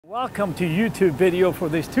Welcome to YouTube video for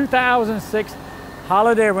this 2006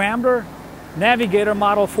 Holiday Rambler Navigator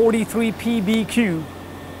model 43 PBQ.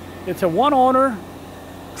 It's a one owner,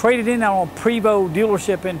 traded in on a Prevost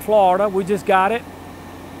dealership in Florida. We just got it.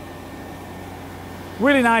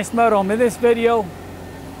 Really nice motorhome. In this video,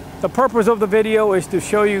 the purpose of the video is to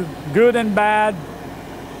show you good and bad,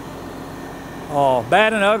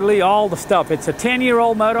 bad and ugly, all the stuff. It's a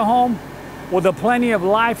 10-year-old motorhome with plenty of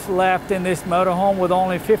life left in this motorhome, with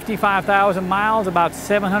only 55,000 miles, about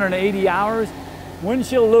 780 hours.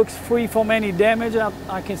 Windshield looks free from any damage.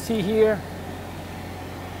 I can see here.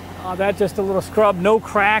 That's just a little scrub, no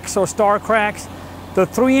cracks or star cracks. The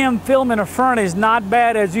 3M film in the front is not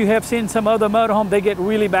bad, as you have seen some other motorhomes. They get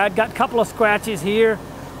really bad. Got a couple of scratches here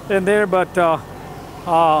and there, but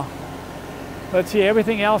let's see,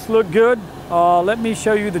 everything else looked good. Let me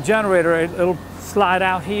show you the generator. It'll slide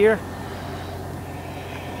out here.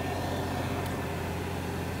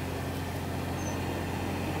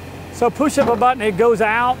 So push of a button, it goes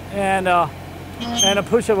out, and a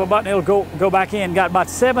push of a button, it'll go back in. Got about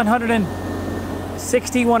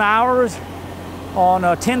 761 hours on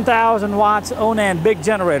a 10,000 watts Onan big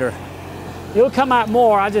generator. It'll come out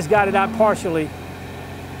more. I just got it out partially.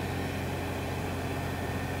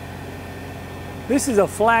 This is a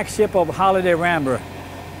flagship of Holiday Rambler.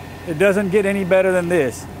 It doesn't get any better than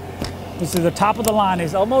this. This is the top of the line.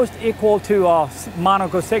 It's almost equal to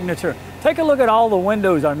Monaco Signature. Take a look at all the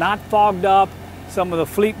windows are not fogged up. Some of the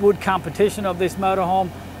Fleetwood competition of this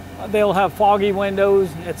motorhome, they'll have foggy windows,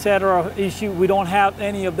 etc. issue. We don't have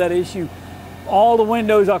any of that issue. All the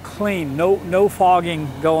windows are clean, no fogging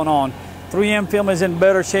going on. 3M film is in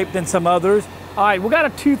better shape than some others. All right, we got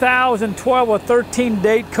a 2012 or 13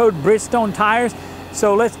 date code Bridgestone tires.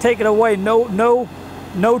 So let's take it away. No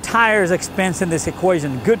tires expense in this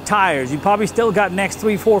equation. Good tires. You probably still got next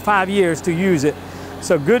 3, 4, 5 years to use it.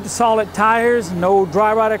 So good solid tires, no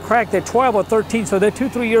dry rotted crack. They're 12 or 13, so they're 2,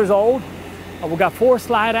 3 years old. We got 4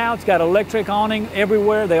 slide outs, got electric awning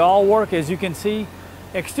everywhere. They all work, as you can see.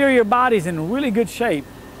 Exterior body's in really good shape.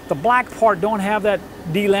 The black part don't have that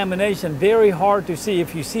delamination. Very hard to see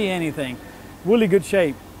if you see anything. Really good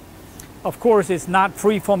shape. Of course, it's not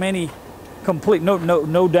free from any complete,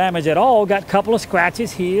 no damage at all. Got a couple of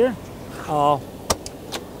scratches here.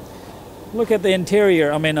 Look at the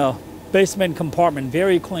interior. Basement compartment,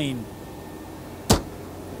 very clean.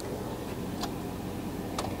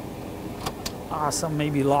 Awesome,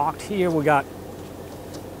 maybe locked here. We got,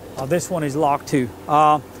 this one is locked too.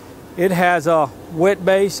 It has a wet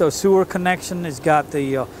base, so sewer connection. It's got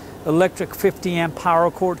the electric 50 amp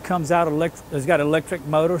power cord comes out. It's got electric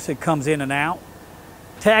motor, so it comes in and out.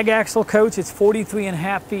 Tag axle coach, it's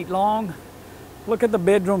 43.5 feet long. Look at the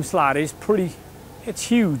bedroom slide, it's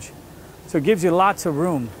huge. So it gives you lots of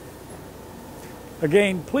room.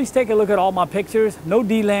 Again, please take a look at all my pictures. No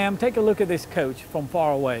delam. Take a look at this coach from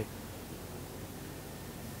far away.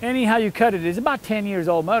 Anyhow you cut it, it's about 10 years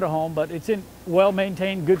old motorhome, but it's in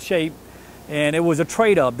well-maintained, good shape. And it was a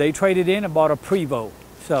trade-up. They traded in and bought a Prevost.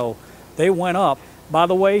 So they went up. By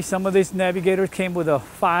the way, some of these Navigators came with a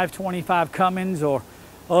 525 Cummins or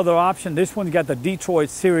other option. This one's got the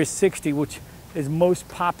Detroit Series 60, which is most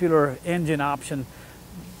popular engine option.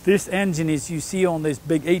 This engine is, you see on this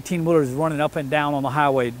big 18-wheeler, is running up and down on the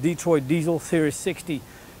highway. Detroit Diesel Series 60.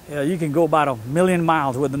 You can go about 1,000,000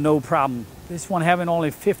 miles with no problem. This one having only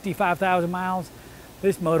 55,000 miles.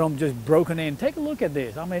 This motorhome just broken in. Take a look at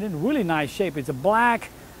this. In really nice shape. It's a black,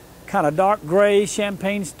 kind of dark gray,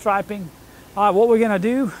 champagne striping. All right, what we're gonna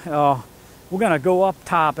do, we're gonna go up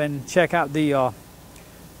top and check out the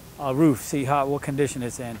roof, see what condition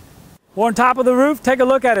it's in. We're on top of the roof. Take a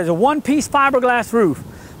look at it. It's a one-piece fiberglass roof.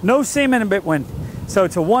 No seam in between, so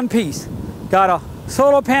it's a one piece. Got a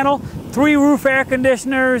solar panel, 3 roof air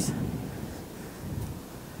conditioners.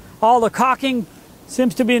 All the caulking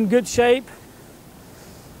seems to be in good shape.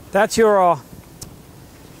 That's your,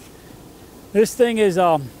 this thing is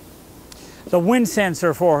the wind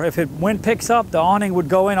sensor for if wind picks up, the awning would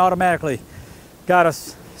go in automatically. Got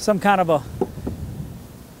some kind of a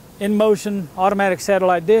in motion automatic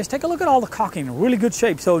satellite dish. Take a look at all the caulking, really good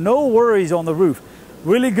shape. So no worries on the roof.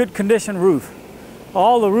 Really good condition roof.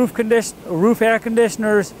 All the roof air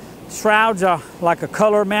conditioners, shrouds are like a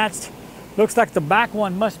color matched. Looks like the back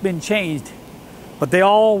one must have been changed, but they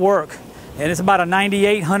all work. And it's about a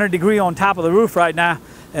 9800 degree on top of the roof right now.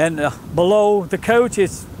 And below the coach,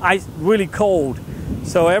 it's really cold.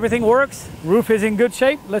 So everything works. Roof is in good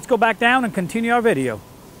shape. Let's go back down and continue our video.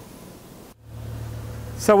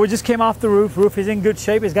 So we just came off the roof. Roof is in good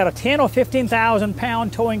shape. It's got a 10 or 15,000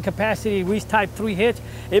 pound towing capacity Reese Type 3 hitch.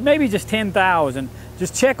 It may be just 10,000.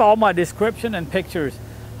 Just check all my description and pictures.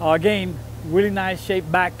 Again, really nice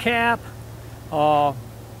shaped back cap.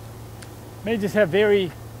 May just have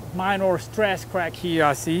very minor stress crack here,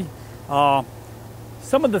 I see.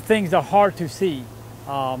 Some of the things are hard to see,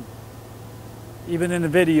 even in the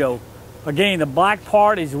video. Again, the black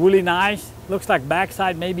part is really nice. Looks like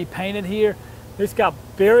backside may be painted here. It's got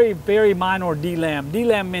very, very minor delam.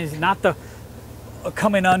 Delam means not the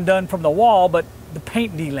coming undone from the wall, but the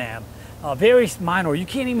paint delam. Very minor. You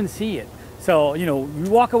can't even see it. So, you know, you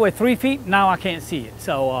walk away 3 feet, now I can't see it.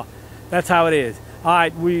 So that's how it is. All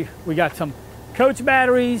right, we got some coach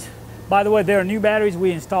batteries. By the way, they're new batteries.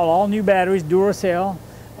 We install all new batteries, Duracell,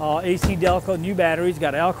 AC Delco new batteries.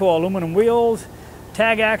 Got Alco aluminum wheels,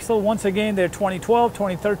 tag axle. Once again, they're 2012,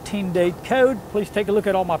 2013 date code. Please take a look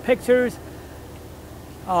at all my pictures.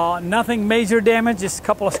 Nothing major damage, just a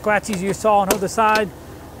couple of scratches you saw on the other side.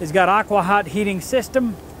 It's got aqua hot heating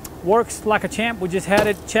system. Works like a champ. We just had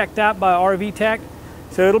it checked out by RV Tech,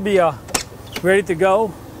 so it'll be ready to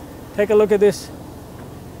go. Take a look at this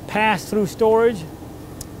pass-through storage.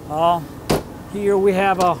 Here we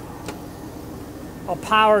have a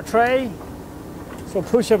power tray. So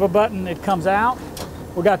push of a button, it comes out.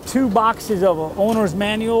 We got 2 boxes of owner's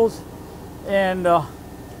manuals and all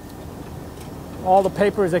the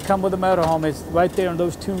papers that come with the motorhome is right there in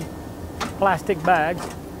those 2 plastic bags.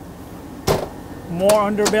 More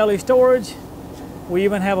underbelly storage. We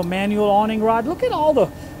even have a manual awning rod. Look at all the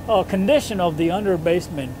condition of the under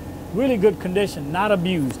basement. Really good condition, not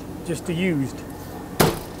abused, just used.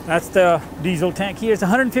 That's the diesel tank here. It's a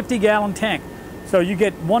 150-gallon tank. So you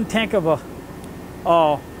get 1 tank of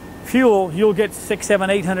fuel, you'll get 600,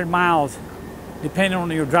 700, 800 miles, depending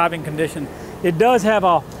on your driving condition. It does have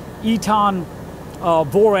a Eton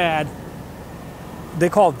VORAD. They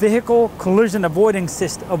call it vehicle collision avoidance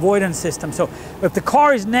system. So if the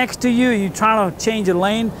car is next to you and you're trying to change a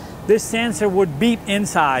lane, this sensor would beep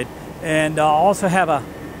inside, and also have a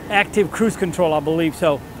active cruise control, I believe.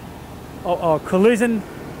 So collision,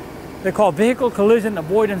 they call vehicle collision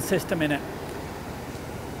avoidance system in it.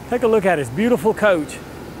 Take a look at it. It's a beautiful coach.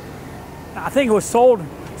 I think it was sold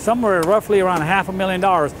somewhere roughly around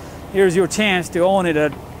 $500,000. Here's your chance to own it,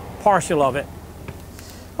 a partial of it.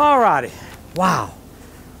 Alrighty. Wow.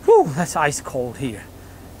 Whew, that's ice cold here.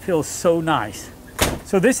 Feels so nice.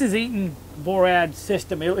 So this is Eaton VORAD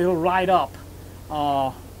system. It'll light up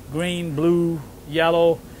green, blue,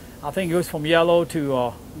 yellow. I think it goes from yellow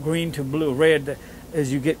to green to blue, red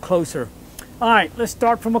as you get closer. All right, let's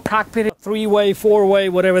start from a cockpit. 3-way, 4-way,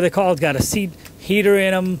 whatever they call it. It's got a seat heater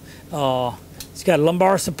in them. It's got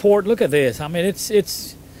lumbar support. Look at this. I mean,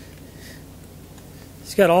 it's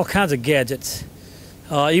got all kinds of gadgets.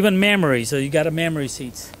 Even memory, so you got a memory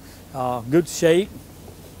seats. Good shape,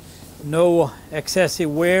 no excessive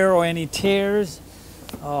wear or any tears.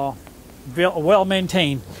 Well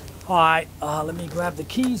maintained. All right, let me grab the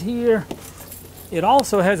keys here. It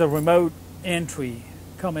also has a remote entry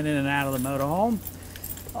coming in and out of the motorhome.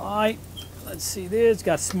 All right, let's see this. It's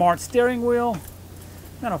got smart steering wheel.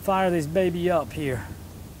 I'm gonna fire this baby up here.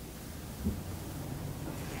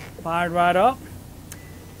 Fired right up.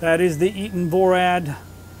 That is the Eaton VORAD.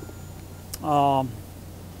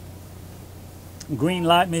 Green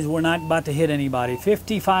light means we're not about to hit anybody.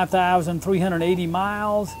 55,380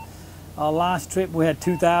 miles. Last trip we had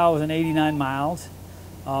 2,089 miles.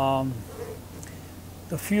 The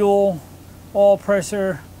fuel, oil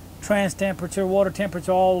pressure, trans temperature, water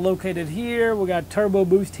temperature all located here. We got turbo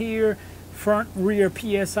boost here, front rear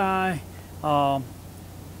PSI.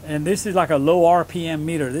 And this is like a low RPM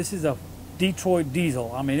meter. This is a Detroit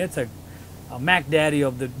diesel. I mean, it's a Mac Daddy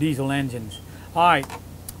of the diesel engines. All right,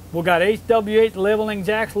 we got HW8 leveling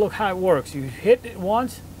jacks. Look how it works. You hit it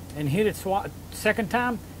once and hit it second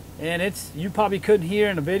time, and you probably couldn't hear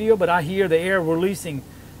in the video, but I hear the air releasing.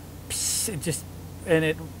 And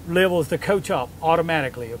it levels the coach up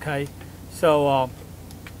automatically. Okay, so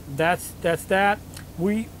that's that.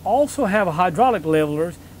 We also have a hydraulic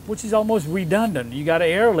levelers, which is almost redundant. You got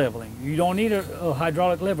air leveling. You don't need a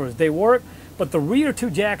hydraulic levelers. They work, but the rear 2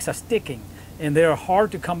 jacks are sticking and they're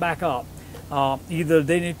hard to come back up. Either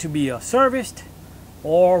they need to be serviced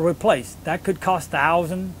or replaced. That could cost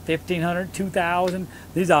 $1,000, $1,500, $2,000.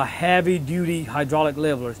 These are heavy duty hydraulic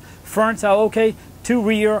levelers. Fronts are okay. 2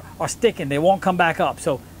 rear are sticking. They won't come back up.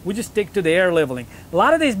 So we just stick to the air leveling. A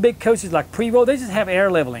lot of these big coaches like Prevost, they just have air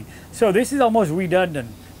leveling. So this is almost redundant.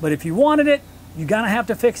 But if you wanted it, you're gonna have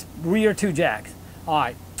to fix rear 2 jacks. All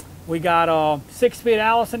right, we got 6-speed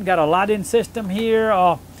Allison, got a light-in system here.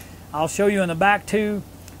 I'll show you in the back too.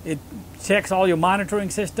 It checks all your monitoring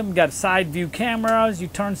system. Got side view cameras. You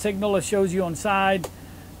turn signal, it shows you on side,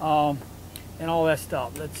 and all that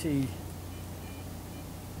stuff. Let's see.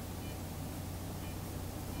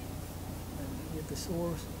 the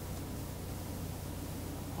source.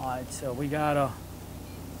 All right, so we got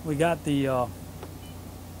the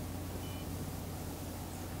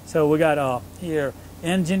so we got here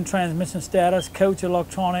engine transmission status, coach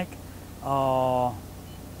electronic.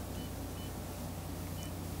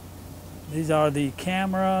 These are the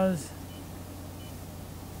cameras.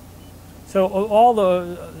 So all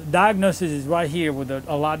the diagnosis is right here with the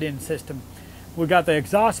Aladdin system. We got the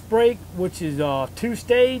exhaust brake, which is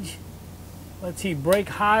 2-stage. Let's see, brake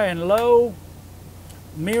high and low.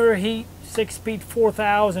 Mirror heat, 6-speed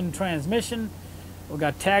 4,000 transmission. We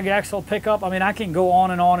got tag axle pickup. I mean, I can go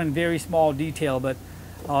on in very small detail, but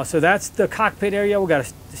so that's the cockpit area. We got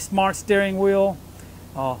a smart steering wheel,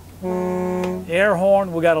 air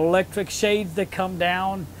horn. We got electric shades that come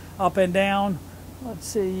down, up and down. Let's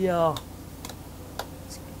see.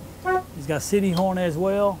 He's got city horn as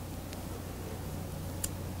well.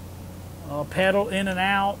 Pedal in and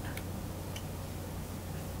out.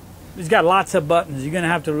 He's got lots of buttons. You're going to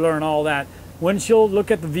have to learn all that. Windshield, look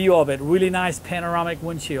at the view of it. Really nice panoramic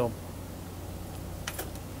windshield.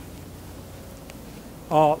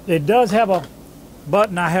 It does have a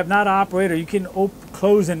button I have not operated. You can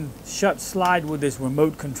close and shut slide with this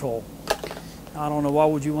remote control. I don't know why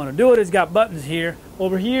would you want to do it. It's got buttons here.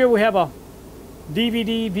 Over here we have a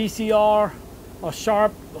DVD, VCR, a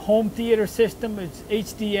Sharp home theater system. It's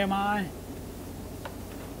HDMI.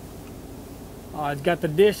 It's got the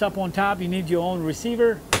dish up on top. You need your own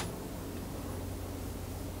receiver.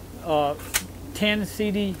 10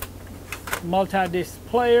 CD multi-disc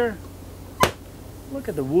player. Look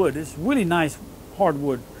at the wood. It's really nice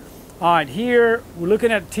hardwood. All right, here we're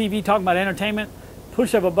looking at TV, talking about entertainment.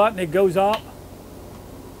 Push of a button, it goes up.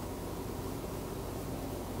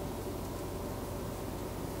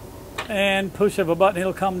 And push of a button,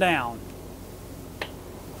 it'll come down.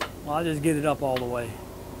 Well, I'll just get it up all the way.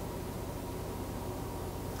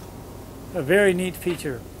 A very neat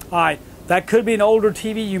feature. All right, that could be an older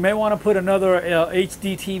TV. You may want to put another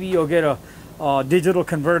HD TV or get a digital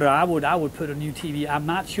converter. I would put a new TV. I'm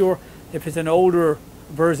not sure if it's an older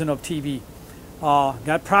version of TV.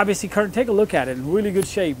 Got privacy curtain. Take a look at it. In really good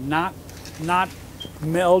shape. Not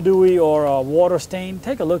mildewy or water stained.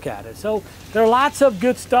 Take a look at it. So there are lots of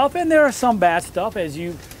good stuff, and there are some bad stuff, as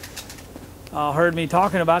you heard me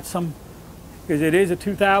talking about some. Because it is a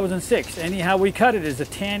 2006. Anyhow, we cut it as a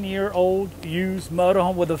 10-year-old used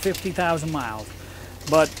motorhome with a 50,000 miles.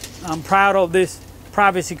 But I'm proud of this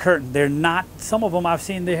privacy curtain. They're not, some of them I've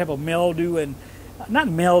seen, they have a mildew, and not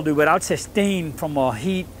mildew, but I'd say stain from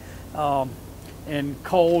heat and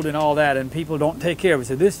cold and all that, and people don't take care of it.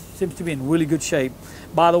 So this seems to be in really good shape.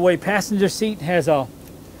 By the way, passenger seat has a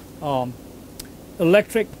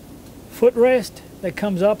electric footrest that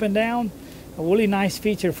comes up and down. A really nice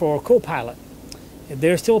feature for a co-pilot.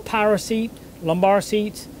 There's still power seat, lumbar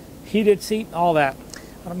seats, heated seat, all that.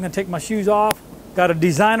 I'm going to take my shoes off. Got a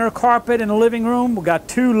designer carpet in the living room. We got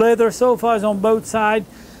 2 leather sofas on both sides.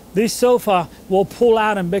 This sofa will pull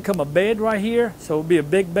out and become a bed right here, so it'll be a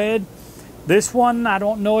big bed. This one, I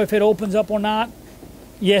don't know if it opens up or not.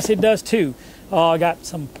 Yes, it does too. I got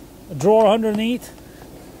some drawer underneath.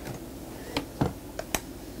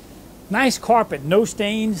 Nice carpet, no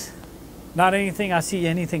stains, not anything. I see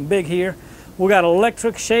anything big here. We got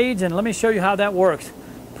electric shades, and let me show you how that works.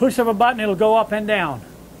 Push of a button, it'll go up and down.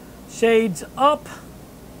 Shades up.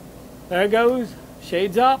 There it goes.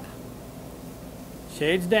 Shades up.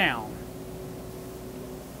 Shades down.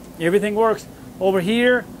 Everything works. Over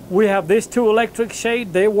here, we have these 2 electric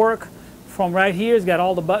shades. They work from right here. It's got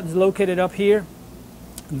all the buttons located up here.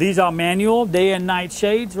 These are manual day and night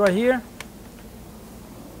shades right here.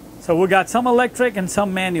 So we got some electric and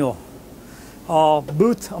some manual.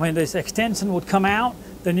 This extension would come out,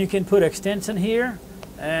 then you can put extension here,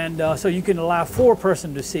 and so you can allow 4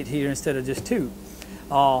 person to sit here instead of just 2.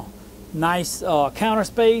 Nice counter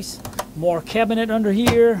space, more cabinet under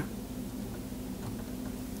here.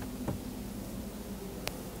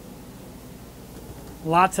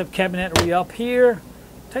 Lots of cabinetry up here.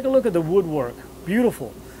 Take a look at the woodwork,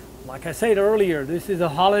 beautiful. Like I said earlier, this is a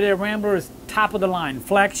Holiday Rambler, it's top of the line,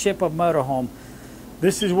 flagship of motorhome.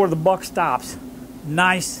 This is where the buck stops.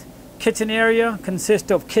 Nice kitchen area, consists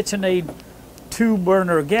of KitchenAid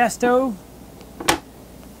 2-burner gas stove.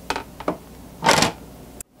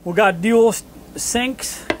 We got dual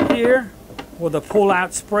sinks here with a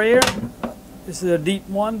pull-out sprayer. This is a deep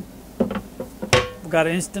one. We got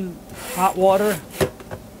an instant hot water,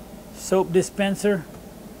 soap dispenser.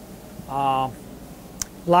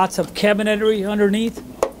 Lots of cabinetry underneath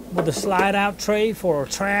with a slide-out tray for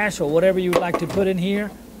trash or whatever you would like to put in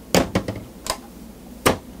here.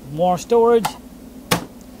 More storage.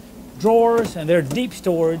 drawers, and they're deep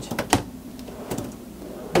storage.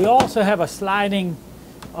 We also have a sliding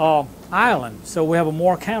island, so we have a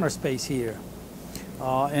more counter space here.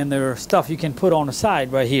 And there's stuff you can put on the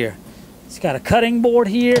side right here. It's got a cutting board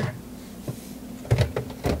here.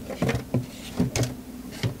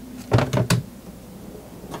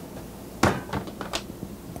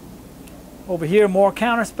 Over here, more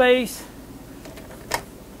counter space.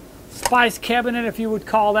 Spice cabinet, if you would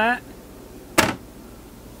call that.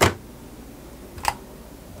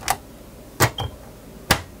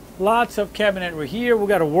 Lots of cabinetry here. We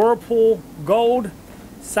got a Whirlpool Gold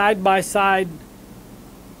side-by-side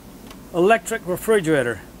electric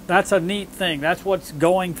refrigerator. That's a neat thing. That's what's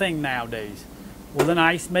going thing nowadays. With an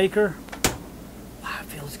ice maker. Wow, it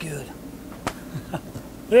feels good.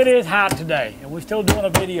 It is hot today, and we're still doing a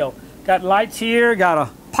video. Got lights here, got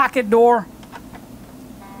a pocket door.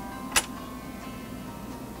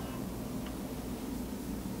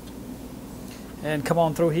 And come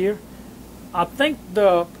on through here. I think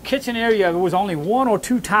the kitchen area, there was only 1 or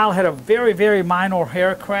 2 tile, had a very, very minor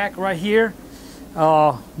hair crack right here.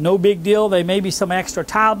 No big deal. There may be some extra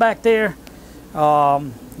tile back there. Tile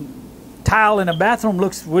in the bathroom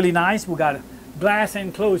looks really nice. We got a glass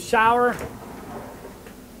enclosed shower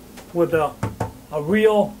with a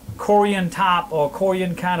real Korean top, or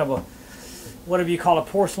Korean kind of a, whatever you call it,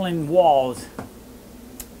 porcelain walls.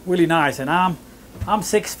 Really nice. And I'm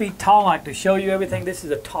 6 feet tall. I like to show you everything. This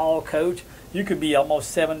is a tall coach. You could be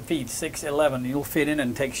almost 7 feet, 6'11". You'll fit in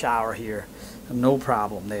and take a shower here. No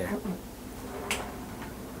problem there.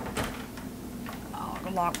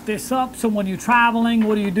 I'll lock this up. So when you're traveling,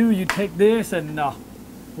 what do? You take this and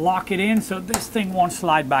lock it in so this thing won't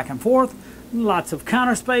slide back and forth. Lots of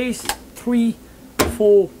counter space. 3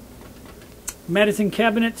 full medicine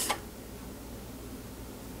cabinets.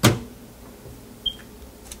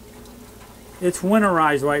 It's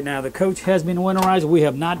winterized right now. The coach has been winterized. We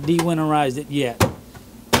have not de-winterized it yet.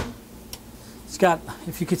 It's got,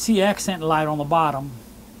 if you could see, accent light on the bottom.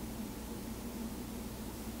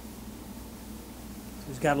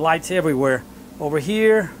 It's got lights everywhere. Over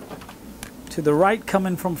here, to the right,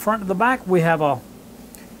 coming from front to the back, we have a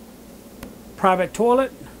private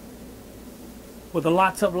toilet with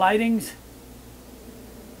lots of lightings.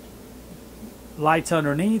 Lights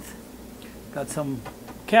underneath. Got some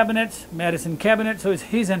cabinets, medicine cabinet. So it's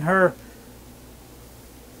his and her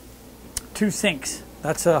 2 sinks.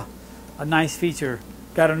 That's a nice feature.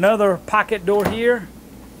 Got another pocket door here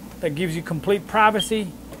that gives you complete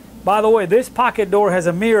privacy. By the way, this pocket door has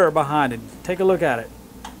a mirror behind it. Take a look at it.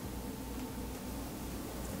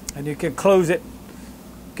 And you can close it,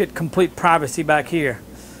 get complete privacy back here.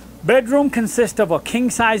 Bedroom consists of a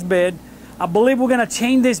king-size bed. I believe we're going to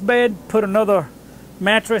change this bed, put another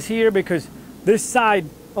mattress here, because this side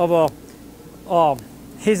of a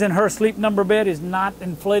his and her sleep number bed is not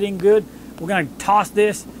inflating good. We're going to toss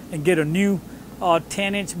this and get a new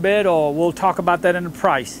 10-inch bed, or we'll talk about that in the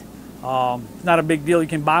price. It's not a big deal. You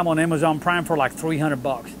can buy them on Amazon Prime for like 300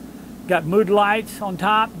 bucks. Got mood lights on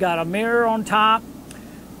top, got a mirror on top.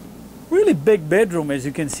 Really big bedroom, as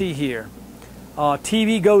you can see here.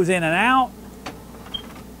 TV goes in and out.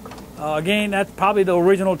 Again, that's probably the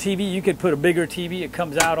original TV. You could put a bigger TV. It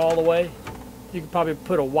comes out all the way. You could probably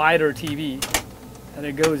put a wider TV, and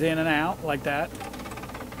it goes in and out like that.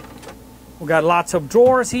 We got lots of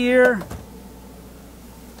drawers here.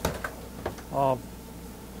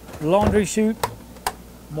 Laundry chute.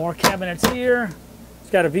 More cabinets here. It's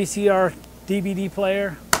got a VCR DVD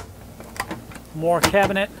player. More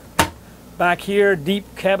cabinet. Back here,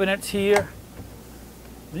 deep cabinets here.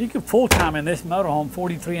 You can full-time in this motorhome,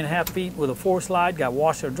 43.5 feet with a 4-slide. Got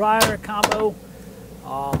washer dryer combo.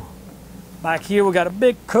 Back here we got a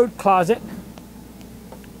big coat closet.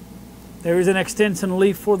 There is an extension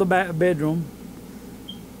leaf for the bedroom.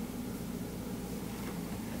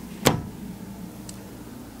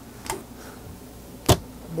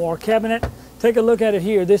 More cabinet. Take a look at it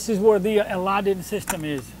here. This is where the Aladdin system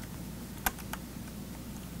is.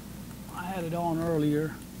 I had it on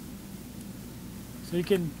earlier. So you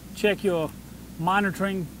can check your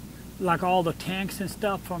monitoring, like all the tanks and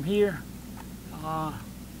stuff from here. A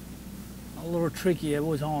little tricky, it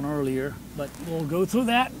was on earlier, but we'll go through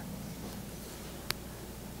that.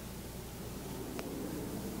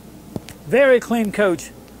 Very clean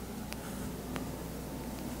coach.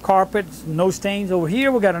 Carpets, no stains. Over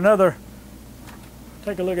here we got another.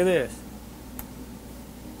 Take a look at this.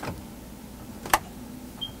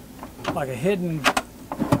 Like a hidden,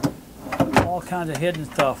 all kinds of hidden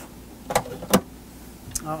stuff.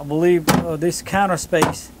 I believe this counter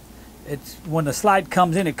space, it's when the slide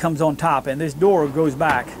comes in, it comes on top, and this door goes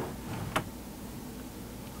back.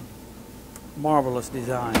 Marvelous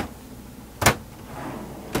design.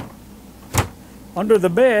 Under the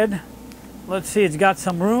bed, let's see, it's got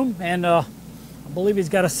some room, and I believe it's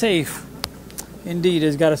got a safe. Indeed,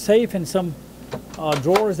 it's got a safe and some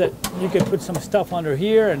drawers that you could put some stuff under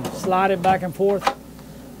here and slide it back and forth.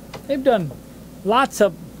 They've done lots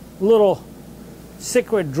of little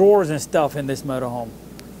secret drawers and stuff in this motorhome.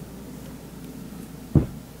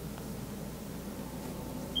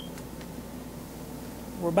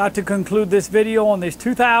 We're about to conclude this video on this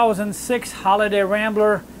 2006 Holiday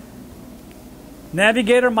Rambler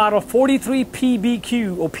Navigator model 43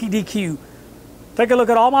 PBQ or PDQ. Take a look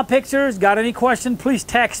at all my pictures. Got any question, please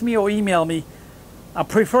text me or email me. I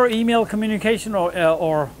prefer email communication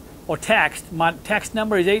or text. My text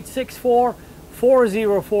number is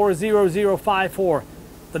 864-404-0054.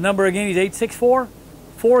 The number again is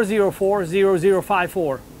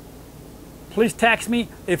 864-404-0054. Please text me.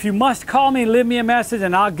 If you must call me, leave me a message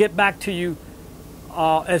and I'll get back to you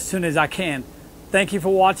as soon as I can. Thank you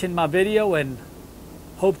for watching my video and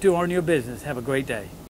hope to earn your business. Have a great day.